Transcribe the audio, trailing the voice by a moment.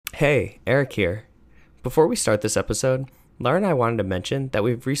Hey, Eric here. Before we start this episode, Laura and I wanted to mention that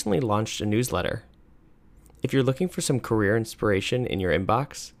we've recently launched a newsletter. If you're looking for some career inspiration in your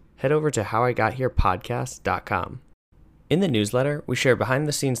inbox, head over to howigotherepodcast.com. In the newsletter, we share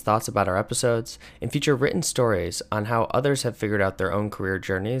behind-the-scenes thoughts about our episodes and feature written stories on how others have figured out their own career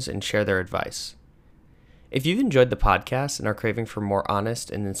journeys and share their advice. If you've enjoyed the podcast and are craving for more honest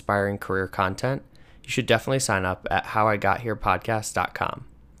and inspiring career content, you should definitely sign up at howigotherepodcast.com.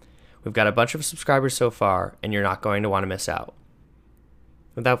 We've got a bunch of subscribers so far, and you're not going to want to miss out.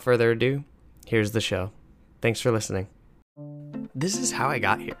 Without further ado, here's the show. Thanks for listening. This is How I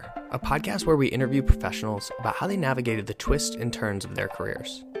Got Here, a podcast where we interview professionals about how they navigated the twists and turns of their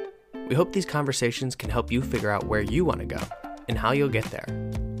careers. We hope these conversations can help you figure out where you want to go and how you'll get there.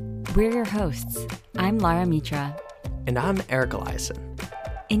 We're your hosts. I'm Lara Mitra. And I'm Eric Eliason.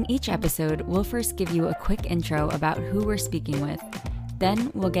 In each episode, we'll first give you a quick intro about who we're speaking with.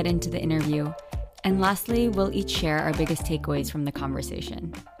 Then we'll get into the interview. And lastly, we'll each share our biggest takeaways from the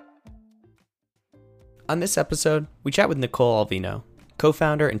conversation. On this episode, we chat with Nicole Alvino,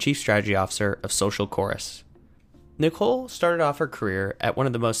 co-founder and chief strategy officer of Social Chorus. Nicole started off her career at one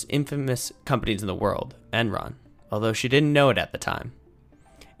of the most infamous companies in the world, Enron, although she didn't know it at the time.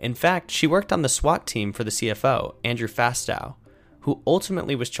 In fact, she worked on the SWAT team for the CFO, Andrew Fastow, who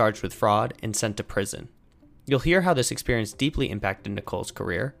ultimately was charged with fraud and sent to prison. You'll hear how this experience deeply impacted Nicole's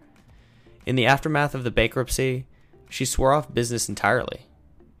career. In the aftermath of the bankruptcy, she swore off business entirely.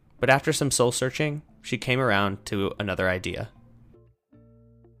 But after some soul searching, she came around to another idea.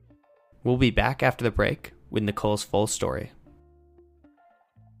 We'll be back after the break with Nicole's full story.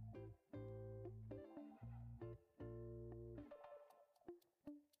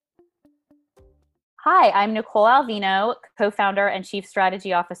 Hi, I'm Nicole Alvino, co-founder and chief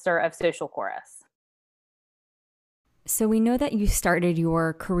strategy officer of Social Chorus. So we know that you started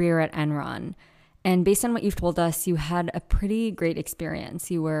your career at Enron, and based on what you've told us, you had a pretty great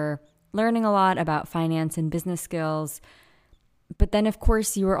experience. You were learning a lot about finance and business skills, but then of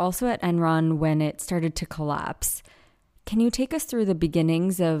course you were also at Enron when it started to collapse. Can you take us through the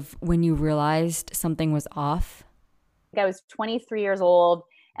beginnings of when you realized something was off? I was 23 years old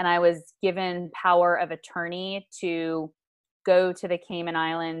and I was given power of attorney to go to the Cayman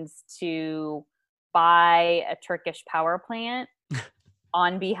Islands to buy a Turkish power plant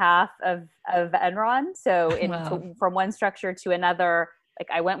on behalf of Enron. So from one structure to another, like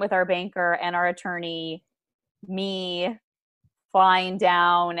I went with our banker and our attorney, me flying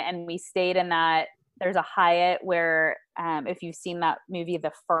down, and we stayed in that. There's a Hyatt where, if you've seen that movie,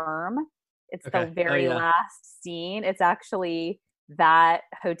 The Firm, it's the very last scene. It's actually that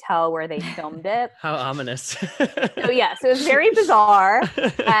hotel where they filmed it. How ominous. So it was very bizarre.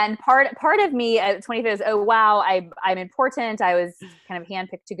 And part of me at 25 is, oh wow, I'm important. I was kind of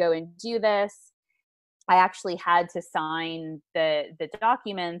handpicked to go and do this. I actually had to sign the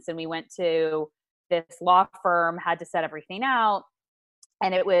documents, and we went to this law firm, had to set everything out.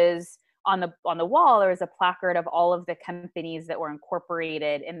 And it was on the wall, there was a placard of all of the companies that were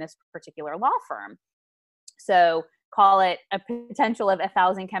incorporated in this particular law firm. So call it a potential of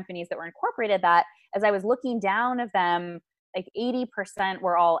 1,000 companies that were incorporated. That as I was looking down of them, like 80%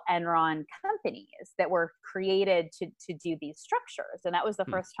 were all Enron companies that were created to do these structures. And that was the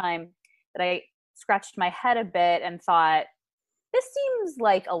first time that I scratched my head a bit and thought, this seems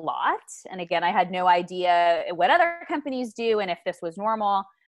like a lot. And again, I had no idea what other companies do and if this was normal.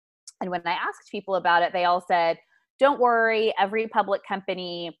 And when I asked people about it, they all said, don't worry, every public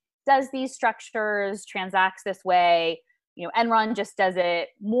company does these structures, transacts this way. You know, Enron just does it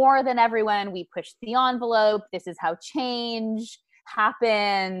more than everyone. We push the envelope. This is how change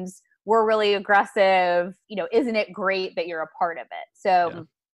happens. We're really aggressive. You know, isn't it great that you're a part of it? So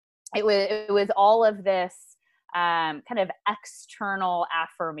it was all of this kind of external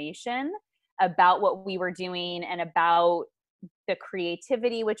affirmation about what we were doing and about the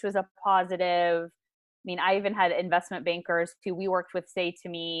creativity, which was a positive. I mean, I even had investment bankers who we worked with say to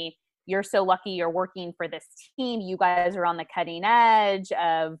me, you're so lucky you're working for this team. You guys are on the cutting edge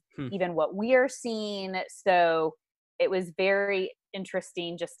of even what we're seeing. So it was very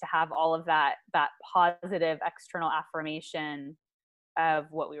interesting just to have all of that positive external affirmation of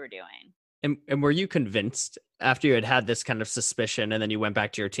what we were doing. And were you convinced after you had this kind of suspicion and then you went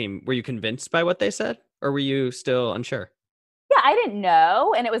back to your team, were you convinced by what they said, or were you still unsure? Yeah, I didn't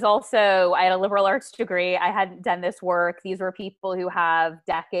know. And it was also, I had a liberal arts degree. I hadn't done this work. These were people who have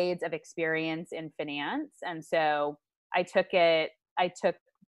decades of experience in finance. And so I took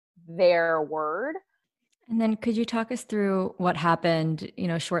their word. And then could you talk us through what happened,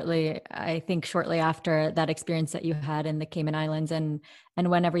 shortly after that experience that you had in the Cayman Islands, and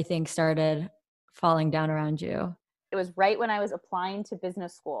when everything started falling down around you? It was right when I was applying to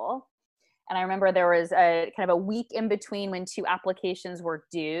business school. And I remember there was a kind of a week in between when two applications were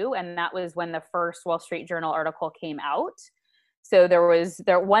due. And that was when the first Wall Street Journal article came out. So there was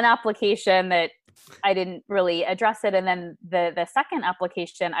one application that I didn't really address it. And then the second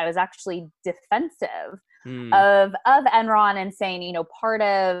application, I was actually defensive of Enron and saying, part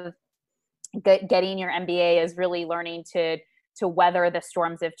of getting your MBA is really learning to weather the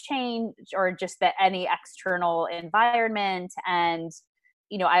storms of change or just any external environment. And,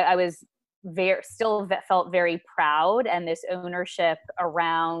 I was felt very proud, and this ownership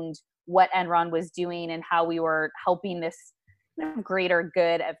around what Enron was doing and how we were helping this greater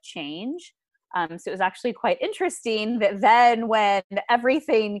good of change. So it was actually quite interesting that then when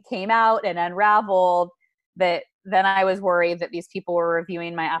everything came out and unraveled, that then I was worried that these people were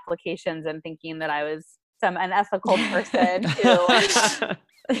reviewing my applications and thinking that I was some unethical person who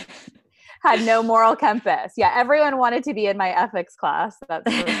had no moral compass. Yeah, everyone wanted to be in my ethics class.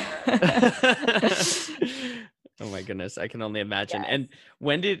 That's for sure. Oh my goodness, I can only imagine. Yes.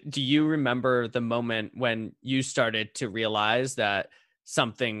 And do you remember the moment when you started to realize that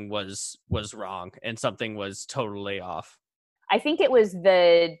something was wrong and something was totally off? I think it was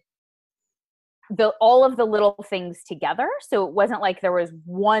the all of the little things together. So it wasn't like there was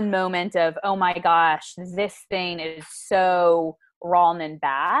one moment of, oh my gosh, this thing is so wrong and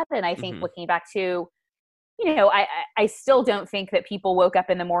bad. And I think looking back to, I still don't think that people woke up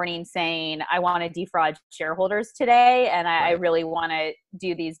in the morning saying, I want to defraud shareholders today, and I really want to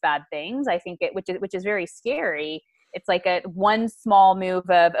do these bad things. I think which is very scary. It's like a one small move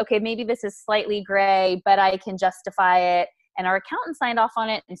of, okay, maybe this is slightly gray, but I can justify it. And our accountant signed off on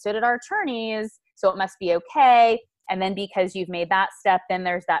it, and so did our attorneys. So it must be okay. And then because you've made that step, then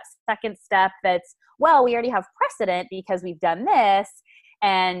there's that second step that's, well, we already have precedent because we've done this.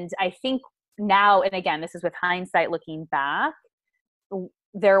 And I think now, and again, this is with hindsight looking back,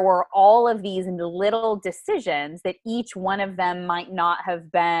 there were all of these little decisions that each one of them might not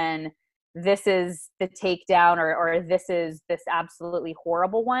have been, this is the takedown or this is this absolutely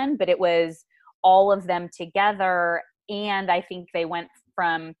horrible one, but it was all of them together. And I think they went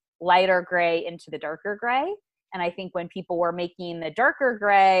from lighter gray into the darker gray. And I think when people were making the darker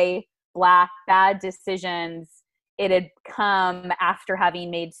gray, black, bad decisions, it had come after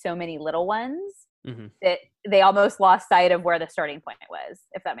having made so many little ones that they almost lost sight of where the starting point was,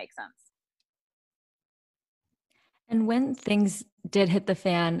 if that makes sense. And when things did hit the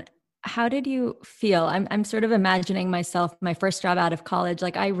fan, how did you feel? I'm sort of imagining myself, my first job out of college,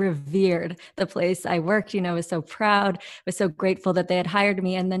 like I revered the place I worked, was so proud, was so grateful that they had hired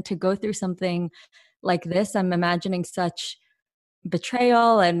me. And then to go through something like this, I'm imagining such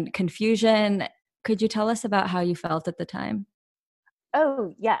betrayal and confusion. Could you tell us about how you felt at the time?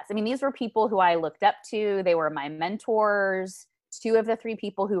 Oh, yes. I mean, these were people who I looked up to. They were my mentors. Two of the three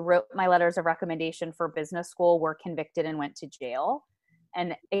people who wrote my letters of recommendation for business school were convicted and went to jail.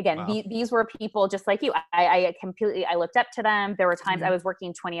 And again, Wow. these were people just like you. I looked up to them. There were times I was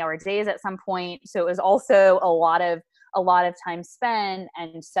working 20-hour days at some point. So it was also a lot of time spent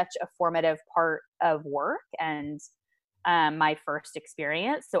and such a formative part of work and my first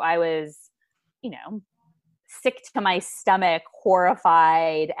experience. So I was, sick to my stomach,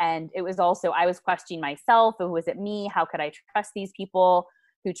 horrified. And it was also, I was questioning myself. Was it me? How could I trust these people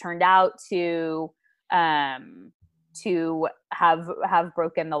who turned out to have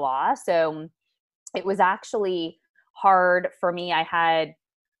broken the law? So it was actually hard for me. I had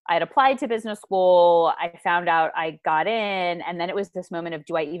applied to business school. I found out I got in, and then it was this moment of,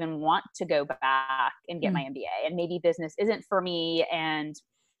 do I even want to go back and get my MBA? And maybe business isn't for me. And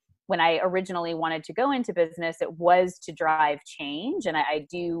when I originally wanted to go into business, it was to drive change. And I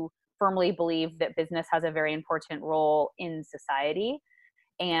do firmly believe that business has a very important role in society.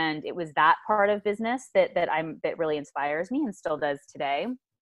 And it was that part of business that really inspires me and still does today.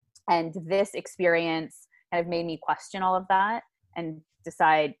 And this experience kind of made me question all of that and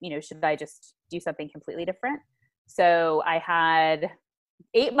decide, should I just do something completely different? So I had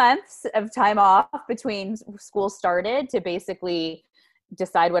 8 months of time off between school started to basically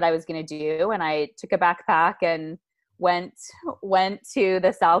decide what I was going to do. And I took a backpack and went to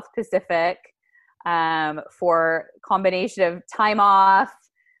the South Pacific for a combination of time off.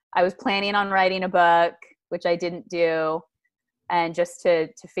 I was planning on writing a book, which I didn't do, and just to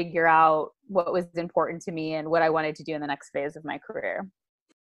figure out what was important to me and what I wanted to do in the next phase of my career.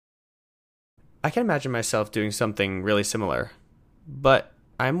 I can imagine myself doing something really similar, but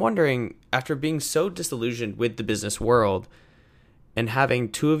I'm wondering, after being so disillusioned with the business world and having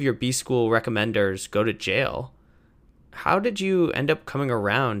two of your B school recommenders go to jail, how did you end up coming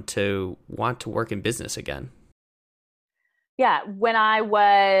around to want to work in business again? Yeah, when I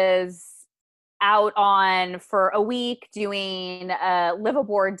was out on for a week doing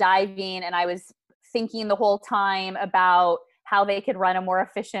liveaboard diving, and I was thinking the whole time about how they could run a more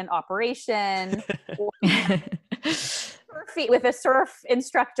efficient operation, or with a surf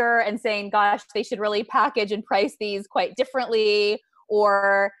instructor and saying, gosh, they should really package and price these quite differently,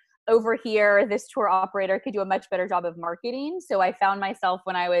 or over here, this tour operator could do a much better job of marketing. So I found myself,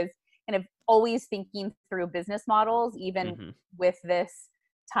 when I was kind of always thinking through business models, even with this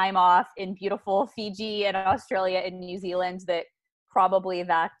time off in beautiful Fiji and Australia and New Zealand, that probably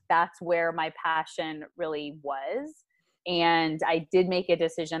that's where my passion really was. And I did make a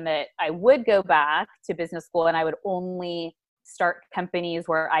decision that I would go back to business school, and I would only start companies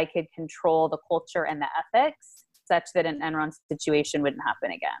where I could control the culture and the ethics, such that an Enron situation wouldn't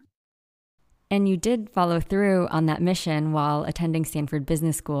happen again. And you did follow through on that mission while attending Stanford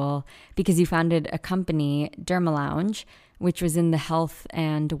Business School, because you founded a company, Derma Lounge, which was in the health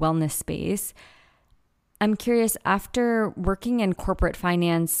and wellness space. I'm curious, after working in corporate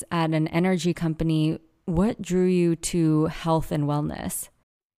finance at an energy company, what drew you to health and wellness?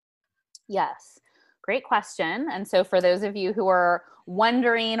 Yes, great question. And so for those of you who are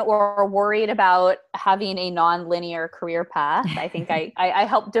wondering or worried about having a nonlinear career path, I think I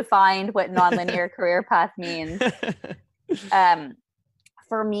helped define what nonlinear career path means.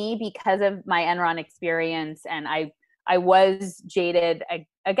 For me, because of my Enron experience, and I was jaded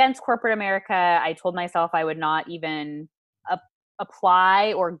against corporate America, I told myself I would not even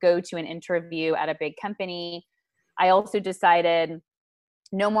apply or go to an interview at a big company. I also decided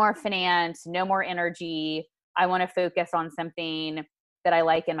no more finance, no more energy. I want to focus on something that I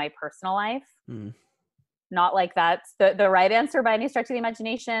like in my personal life. Not like that's the right answer by any stretch of the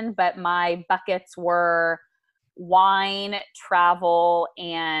imagination, but my buckets were wine, travel,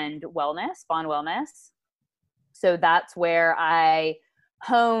 and wellness, spa and wellness. So that's where I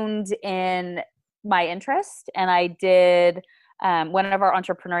honed in my interest. And I did one of our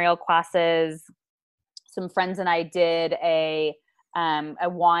entrepreneurial classes. Some friends and I did a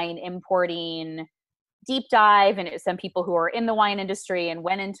wine importing deep dive, and it was some people who are in the wine industry and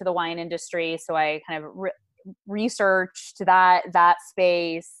went into the wine industry. So I kind of researched that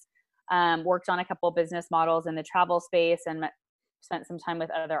space, worked on a couple of business models in the travel space, and spent some time with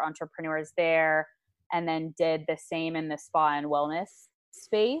other entrepreneurs there, and then did the same in the spa and wellness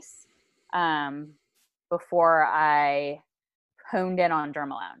space before I honed in on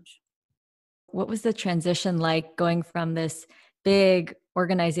Derma Lounge. What was the transition like, going from this big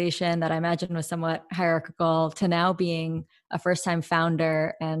organization that I imagine was somewhat hierarchical to now being a first-time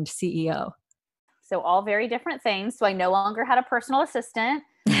founder and CEO? So all very different things. So I no longer had a personal assistant,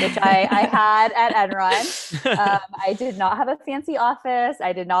 which I had at Enron. I did not have a fancy office.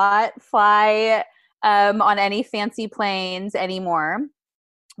 I did not fly on any fancy planes anymore,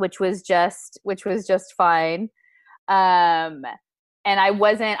 which was just fine. And I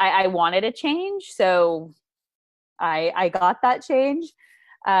wanted a change. So I got that change.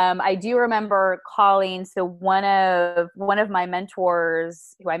 I do remember calling. So one of my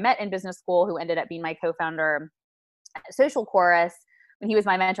mentors who I met in business school, who ended up being my co-founder at Social Chorus, when he was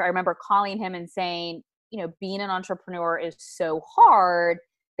my mentor, I remember calling him and saying, being an entrepreneur is so hard.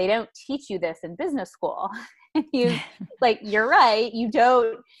 They don't teach you this in business school. And he's like, you're right. You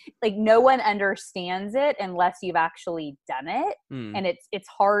don't, like, no one understands it unless you've actually done it. And it's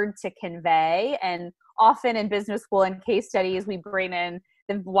hard to convey. And often in business school and case studies, we bring in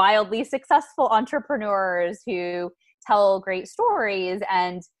the wildly successful entrepreneurs who tell great stories.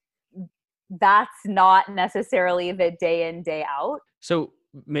 And that's not necessarily the day in, day out. So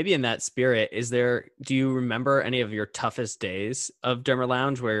maybe in that spirit, do you remember any of your toughest days of Derma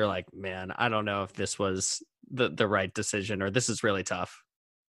Lounge where you're like, man, I don't know if this was the right decision, or this is really tough?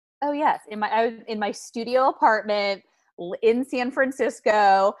 Oh yes. I was in my studio apartment in San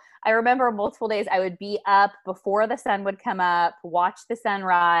Francisco. I remember multiple days I would be up before the sun would come up, watch the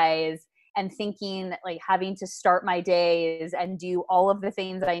sunrise, and thinking, like, having to start my days and do all of the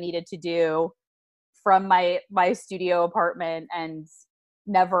things I needed to do from my studio apartment and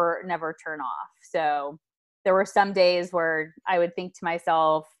never turn off. So there were some days where I would think to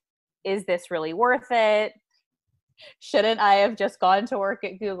myself, is this really worth it? Shouldn't I have just gone to work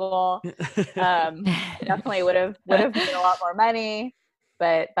at Google? Definitely would have made a lot more money,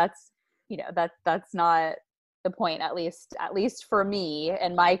 but that's not the point. At least for me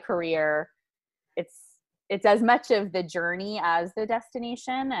and my career, it's as much of the journey as the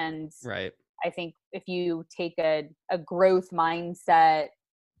destination. And Right. I think if you take a growth mindset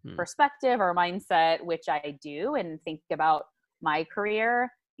perspective or mindset, which I do, and think about my career,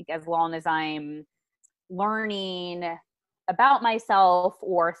 I think as long as I'm learning about myself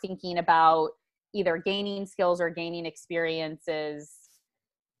or thinking about either gaining skills or gaining experiences,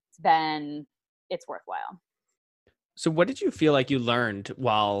 then it's worthwhile. So what did you feel like you learned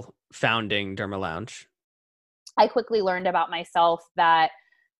while founding Derma Lounge? I quickly learned about myself that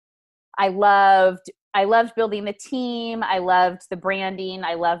I loved building the team. I loved the branding.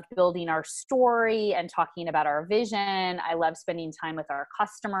 I loved building our story and talking about our vision. I loved spending time with our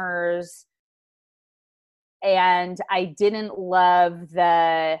customers. And I didn't love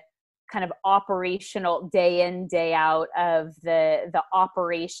the kind of operational day in, day out of the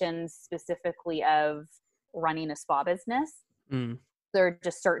operations specifically of running a spa business. There are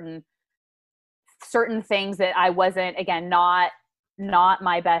just certain things that I wasn't, again, not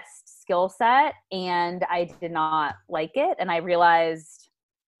my best skill set, and I did not like it. And I realized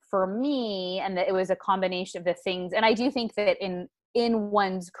for me, and that it was a combination of the things, and I do think that in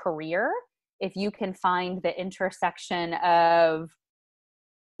one's career, if you can find the intersection of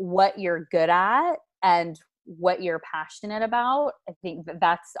what you're good at and what you're passionate about, I think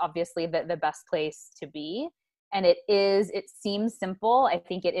that's obviously the best place to be. And it seems simple. I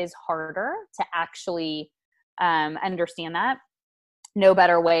think it is harder to actually understand that. No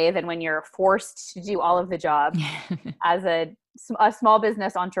better way than when you're forced to do all of the jobs as a small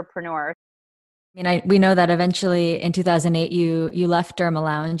business entrepreneur. I mean, we know that eventually in 2008, you left Derma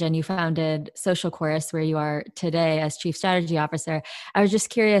Lounge and you founded Social Chorus, where you are today as Chief Strategy Officer. I was just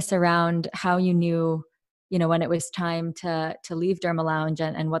curious around how you knew, when it was time to leave Derma Lounge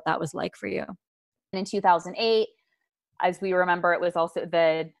and what that was like for you. In 2008, as we remember, it was also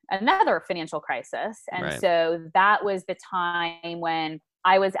another financial crisis. And Right. So that was the time when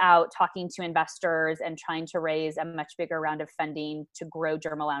I was out talking to investors and trying to raise a much bigger round of funding to grow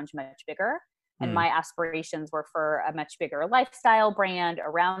Derma Lounge much bigger. And my aspirations were for a much bigger lifestyle brand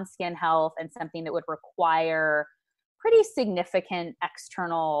around skin health, and something that would require pretty significant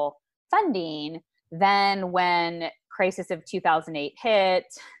external funding. Then when crisis of 2008 hit,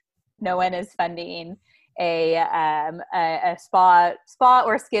 no one is funding a spa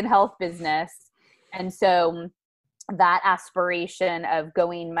or skin health business. And so that aspiration of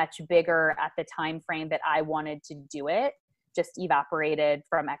going much bigger at the time frame that I wanted to do it just evaporated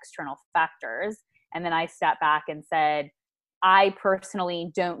from external factors. And then I stepped back and said, I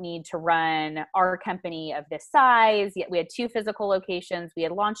personally don't need to run our company of this size. Yet we had 2 physical locations. We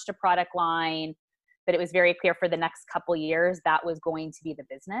had launched a product line, but it was very clear for the next couple years that was going to be the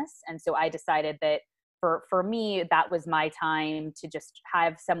business. And so I decided that for me, that was my time to just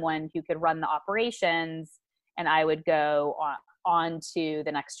have someone who could run the operations, and I would go on to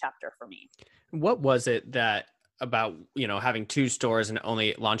the next chapter for me. What was it that about, having 2 stores and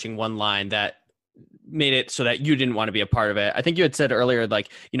only launching one line that made it so that you didn't want to be a part of it? I think you had said earlier, like,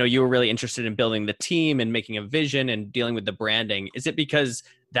 you were really interested in building the team and making a vision and dealing with the branding. Is it because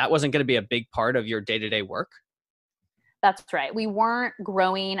that wasn't going to be a big part of your day-to-day work? That's right. We weren't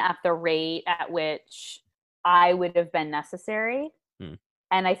growing at the rate at which I would have been necessary.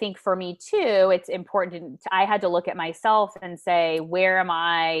 And I think for me too, it's important. I had to look at myself and say, where am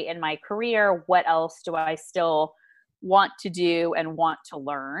I in my career? What else do I still want to do and want to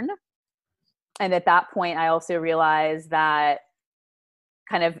learn? And at that point, I also realized that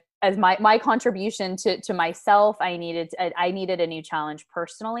kind of as my contribution to myself, I needed a new challenge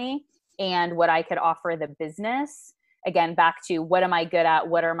personally, and what I could offer the business. Again, back to what am I good at?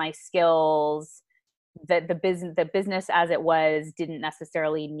 What are my skills? The business as it was didn't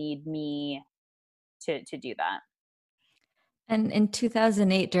necessarily need me to do that. And in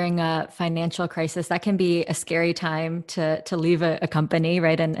 2008, during a financial crisis, that can be a scary time to leave a company,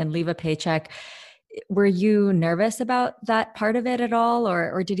 right? And leave a paycheck. Were you nervous about that part of it at all?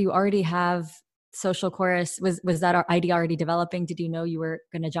 Or did you already have Social Chorus? Was that idea already developing? Did you know you were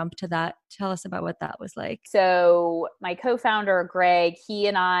going to jump to that? Tell us about what that was like. So my co-founder, Greg, he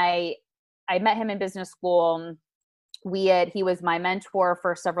and I met him in business school. He was my mentor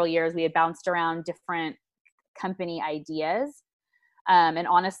for several years. We had bounced around different company ideas. And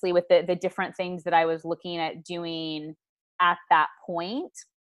honestly, with the different things that I was looking at doing at that point,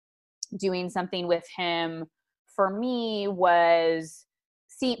 doing something with him for me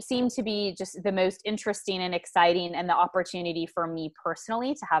seemed to be just the most interesting and exciting, and the opportunity for me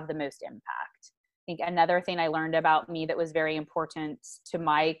personally to have the most impact. I think another thing I learned about me that was very important to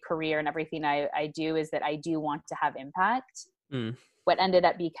my career and everything I do is that I do want to have impact. what ended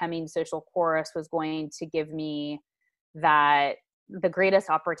up becoming Social Chorus was going to give me the greatest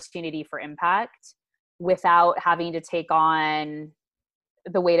opportunity for impact without having to take on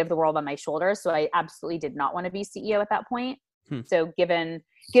the weight of the world on my shoulders. So I absolutely did not want to be CEO at that point. So given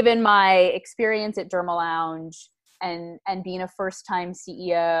my experience at Derma Lounge and being a first time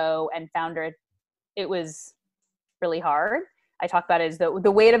CEO and founder, it was really hard. I talk about it as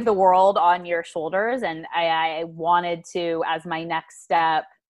the weight of the world on your shoulders. And I wanted to, as my next step,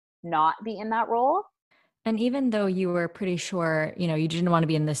 not be in that role. And even though you were pretty sure, you didn't want to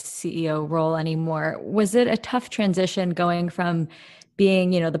be in the CEO role anymore, was it a tough transition going from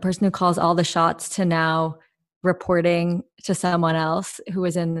being, the person who calls all the shots to now reporting to someone else who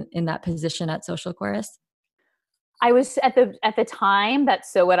was in that position at Social Chorus? I was at the time,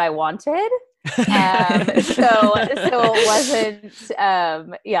 that's so what I wanted. So it wasn't,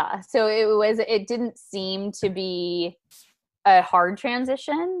 so it didn't seem to be a hard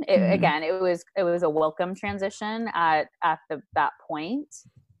transition. Again, it was a welcome transition at that point.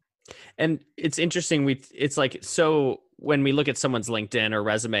 And it's interesting. It's like, so when we look at someone's LinkedIn or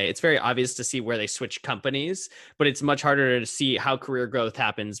resume, it's very obvious to see where they switch companies, but it's much harder to see how career growth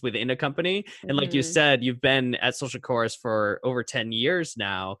happens within a company. And like you said, you've been at Social Chorus for over 10 years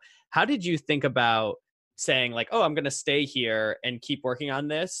now. How did you think about saying like, oh, I'm going to stay here and keep working on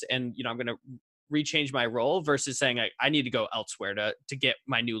this, and I'm going to rechange my role, versus saying I need to go elsewhere to get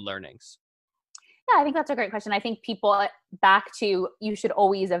my new learnings? Yeah, I think that's a great question. I think people, back to, you should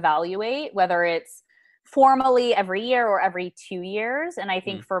always evaluate, whether it's formally every year or every 2 years. And I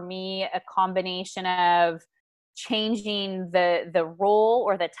think for me, a combination of changing the role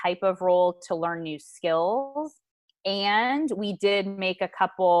or the type of role to learn new skills. And we did make a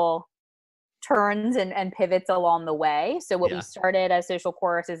couple turns and pivots along the way. So what we started as Social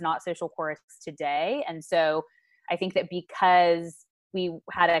Chorus is not Social Chorus today. And so I think that because we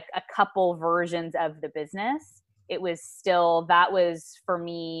had a couple versions of the business, it was still, that was for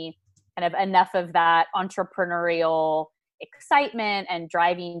me kind of enough of that entrepreneurial excitement and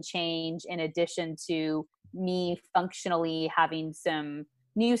driving change, in addition to me functionally having some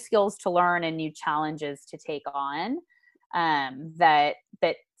new skills to learn and new challenges to take on, that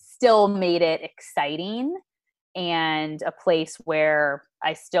still made it exciting and a place where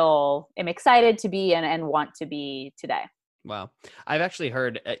I still am excited to be and want to be today. Wow. I've actually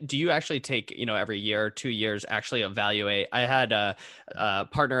heard, do you actually take, every year or 2 years actually evaluate? I had a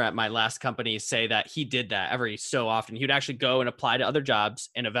partner at my last company say that he did that every so often. He would actually go and apply to other jobs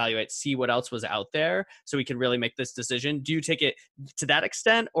and evaluate, see what else was out there so he could really make this decision. Do you take it to that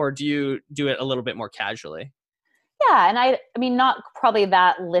extent, or do you do it a little bit more casually? Yeah. And I mean, not probably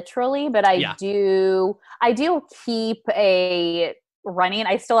that literally, but I do keep a running.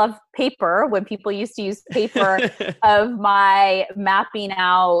 I still have paper, when people used to use paper, of my mapping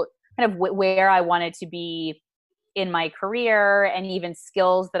out kind of where I wanted to be in my career, and even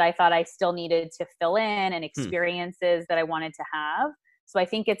skills that I thought I still needed to fill in, and experiences that I wanted to have. So I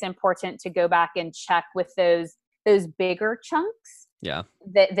think it's important to go back and check with those bigger chunks. Yeah.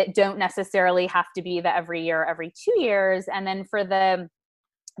 That don't necessarily have to be the every year, every 2 years. And then for the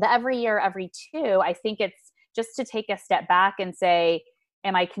every year, every two, I think it's just to take a step back and say,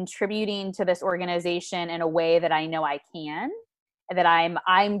 am I contributing to this organization in a way that I know I can, that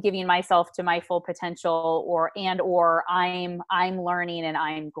I'm giving myself to my full potential, or I'm learning and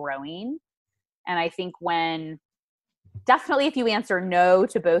I'm growing. And I think definitely if you answer no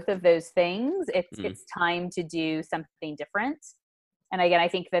to both of those things, it's time to do something different. And again, I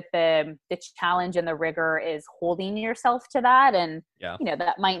think that the challenge and the rigor is holding yourself to that. And,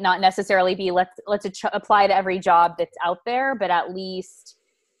 that might not necessarily be, let's apply to every job that's out there, but at least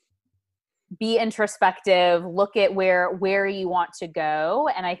be introspective, look at where you want to go.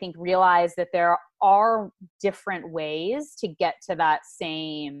 And I think realize that there are different ways to get to that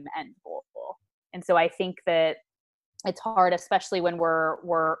same end goal. And so I think that it's hard, especially when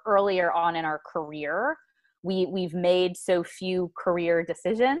we're earlier on in our career. We've made so few career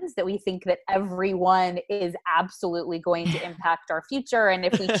decisions that we think that everyone is absolutely going to impact our future. And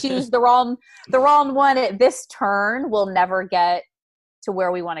if we choose the wrong one at this turn, we'll never get to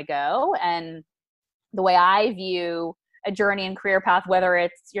where we want to go. And the way I view a journey and career path, whether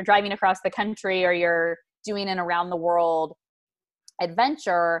it's you're driving across the country or you're doing an around the world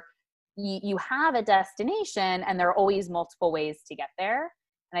adventure, you have a destination, and there are always multiple ways to get there.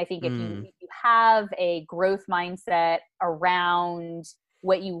 And I think if you have a growth mindset around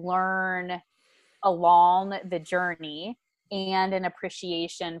what you learn along the journey, and an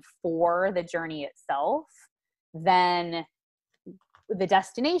appreciation for the journey itself, then the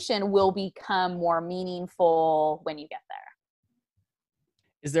destination will become more meaningful when you get there.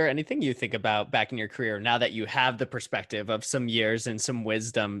 Is there anything you think about back in your career now that you have the perspective of some years and some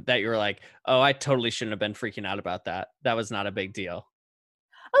wisdom that you're like, oh, I totally shouldn't have been freaking out about that. That was not a big deal.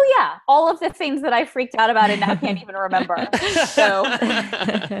 Oh yeah, all of the things that I freaked out about and now can't even remember. So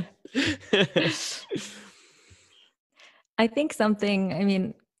I think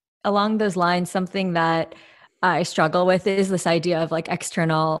along those lines, something that I struggle with is this idea of like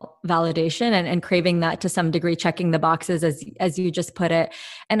external validation and craving that to some degree, checking the boxes as you just put it.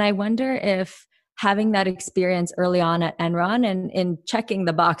 And I wonder if having that experience early on at Enron and in checking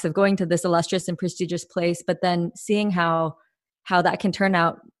the box of going to this illustrious and prestigious place, but then seeing how that can turn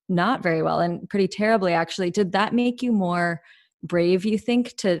out not very well and pretty terribly, actually, did that make you more brave, you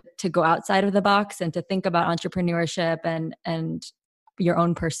think, to go outside of the box and to think about entrepreneurship and your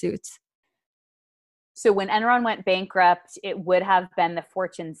own pursuits? So when Enron went bankrupt, it would have been the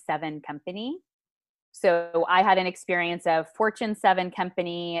Fortune 7 company. So I had an experience of Fortune 7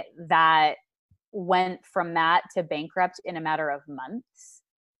 company that went from that to bankrupt in a matter of months.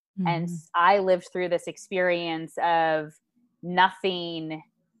 Mm-hmm. And I lived through this experience of nothing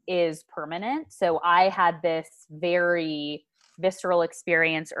is permanent. So I had this very visceral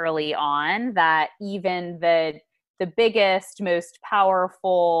experience early on that even the biggest, most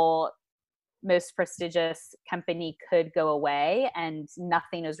powerful, most prestigious company could go away and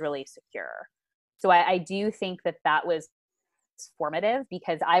nothing is really secure. So I do think that was formative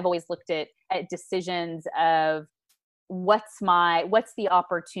because I've always looked at decisions of what's the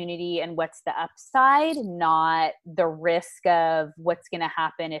opportunity and what's the upside, not the risk of what's going to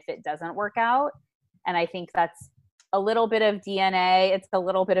happen if it doesn't work out. And I think that's a little bit of DNA, it's a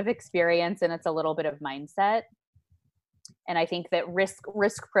little bit of experience, and it's a little bit of mindset. And I think that risk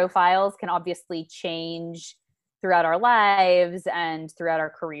profiles can obviously change throughout our lives and throughout our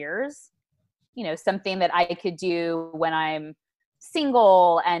careers. You know, something that I could do when I'm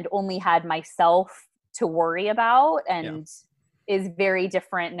single and only had myself to worry about and is very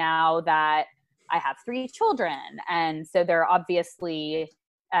different now that I have 3 children. And so there are obviously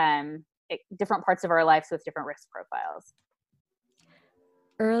different parts of our lives with different risk profiles.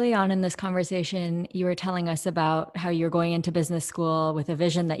 Early on in this conversation, you were telling us about how you're going into business school with a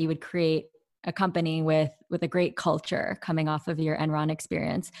vision that you would create a company with a great culture coming off of your Enron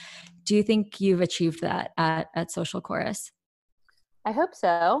experience. Do you think you've achieved that at Social Chorus? I hope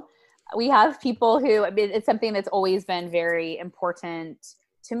so. We have people who, it's something that's always been very important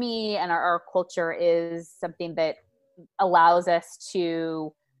to me, and our culture is something that allows us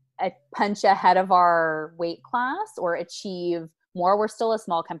to punch ahead of our weight class or achieve more. We're still a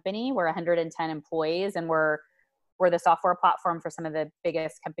small company. We're 110 employees, and we're the software platform for some of the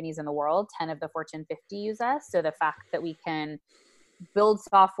biggest companies in the world. 10 of the Fortune 50 use us. So the fact that we can build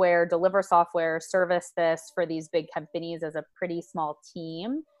software, deliver software, service this for these big companies as a pretty small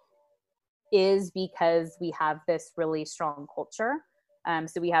team is because we have this really strong culture.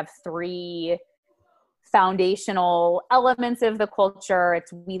 So we have 3 foundational elements of the culture.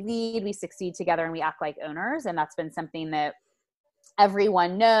 It's we lead, we succeed together, and we act like owners. And that's been something that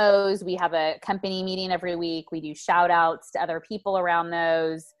everyone knows. We have a company meeting every week. We do shout outs to other people around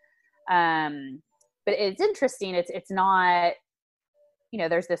those. But it's interesting. It's not,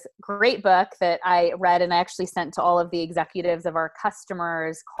 there's this great book that I read and I actually sent to all of the executives of our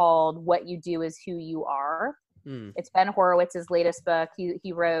customers called What You Do Is Who You Are. It's Ben Horowitz's latest book.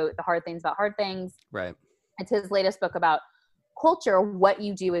 He wrote The Hard Things About Hard Things. Right. It's his latest book about culture. What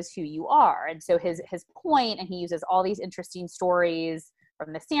you do is who you are. And so his point, and he uses all these interesting stories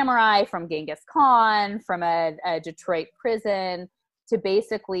from the samurai, from Genghis Khan, from a Detroit prison, to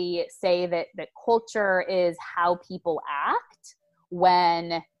basically say that culture is how people act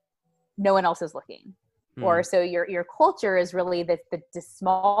when no one else is looking. Or so your culture is really the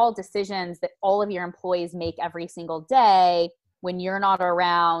small decisions that all of your employees make every single day when you're not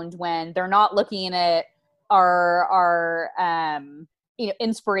around, when they're not looking at our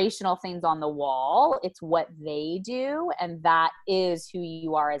inspirational things on the wall. It's what they do, and that is who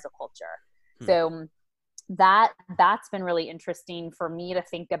you are as a culture. So that's been really interesting for me to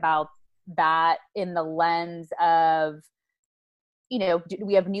think about that in the lens of,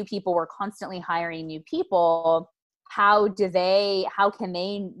 we have new people, we're constantly hiring new people. How can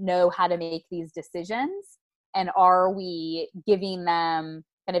they know how to make these decisions? And are we giving them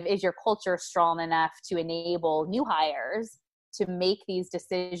is your culture strong enough to enable new hires to make these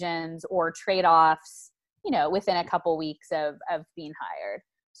decisions or trade-offs, within a couple weeks of being hired?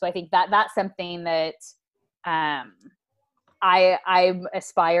 So I think that's something that I'm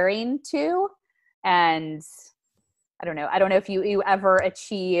aspiring to. And I don't know if you ever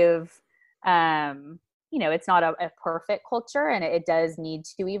achieve it's not a perfect culture, and it does need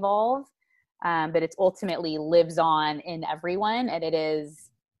to evolve. But it's ultimately lives on in everyone, and it is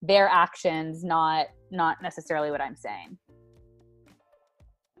their actions, not necessarily what I'm saying.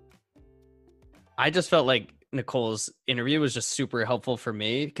 I just felt like Nicole's interview was just super helpful for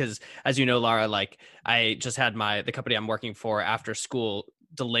me because, as you know, Lara, like I just had the company I'm working for after school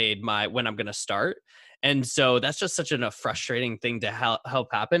delayed when I'm going to start. And so that's just such a frustrating thing to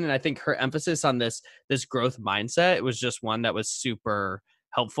help happen. And I think her emphasis on this growth mindset, it was just one that was super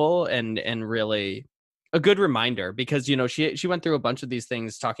helpful and really a good reminder because, she went through a bunch of these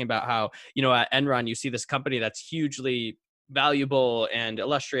things talking about how, at Enron, you see this company that's hugely valuable and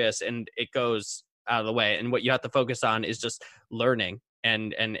illustrious, and it goes out of the way. And what you have to focus on is just learning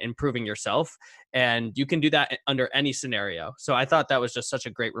and improving yourself. And you can do that under any scenario. So I thought that was just such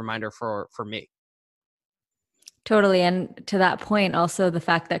a great reminder for me. Totally. And to that point, also the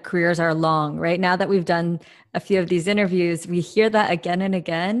fact that careers are long, right? Now that we've done a few of these interviews, we hear that again and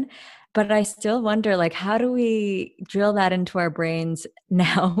again. But I still wonder, like, how do we drill that into our brains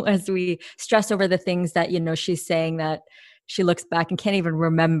now as we stress over the things that, she's saying that she looks back and can't even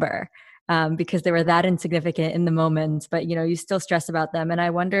remember because they were that insignificant in the moment, but, you still stress about them. And I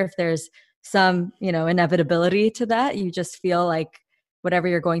wonder if there's some, inevitability to that. You just feel like whatever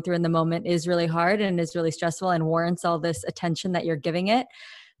you're going through in the moment is really hard and is really stressful and warrants all this attention that you're giving it.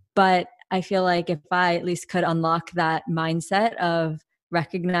 But I feel like if I at least could unlock that mindset of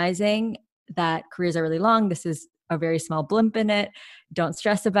recognizing that careers are really long, this is a very small blimp in it, don't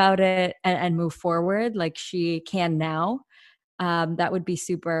stress about it, and move forward like she can now, that would be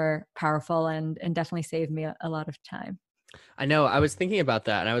super powerful and definitely save me a lot of time. I know. I was thinking about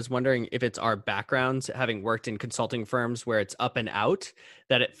that, and I was wondering if it's our backgrounds, having worked in consulting firms where it's up and out,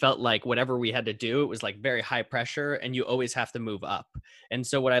 that it felt like whatever we had to do, it was like very high pressure, and you always have to move up. And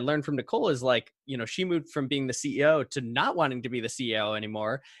so what I learned from Nicole is like, she moved from being the CEO to not wanting to be the CEO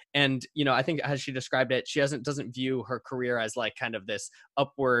anymore. And, I think as she described it, she doesn't view her career as like kind of this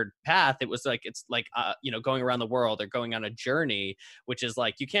upward path. It was like, it's like, going around the world or going on a journey, which is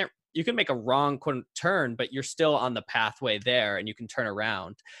like, you can make a wrong turn, but you're still on the pathway there and you can turn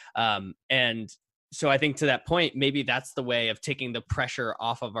around. And so I think to that point, maybe that's the way of taking the pressure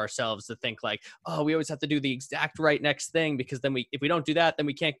off of ourselves to think like, oh, we always have to do the exact right next thing because then if we don't do that, then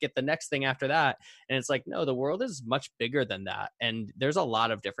we can't get the next thing after that. And it's like, no, the world is much bigger than that. And there's a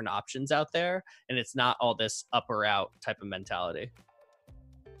lot of different options out there. And it's not all this up or out type of mentality.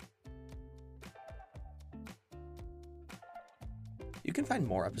 You can find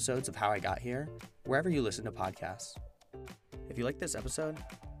more episodes of How I Got Here wherever you listen to podcasts. If you like this episode,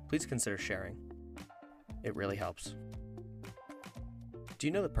 please consider sharing. It really helps. Do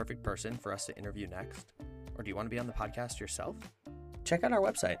you know the perfect person for us to interview next? Or do you want to be on the podcast yourself? Check out our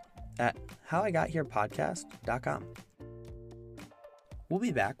website at howigotherepodcast.com. We'll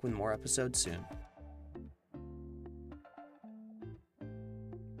be back with more episodes soon.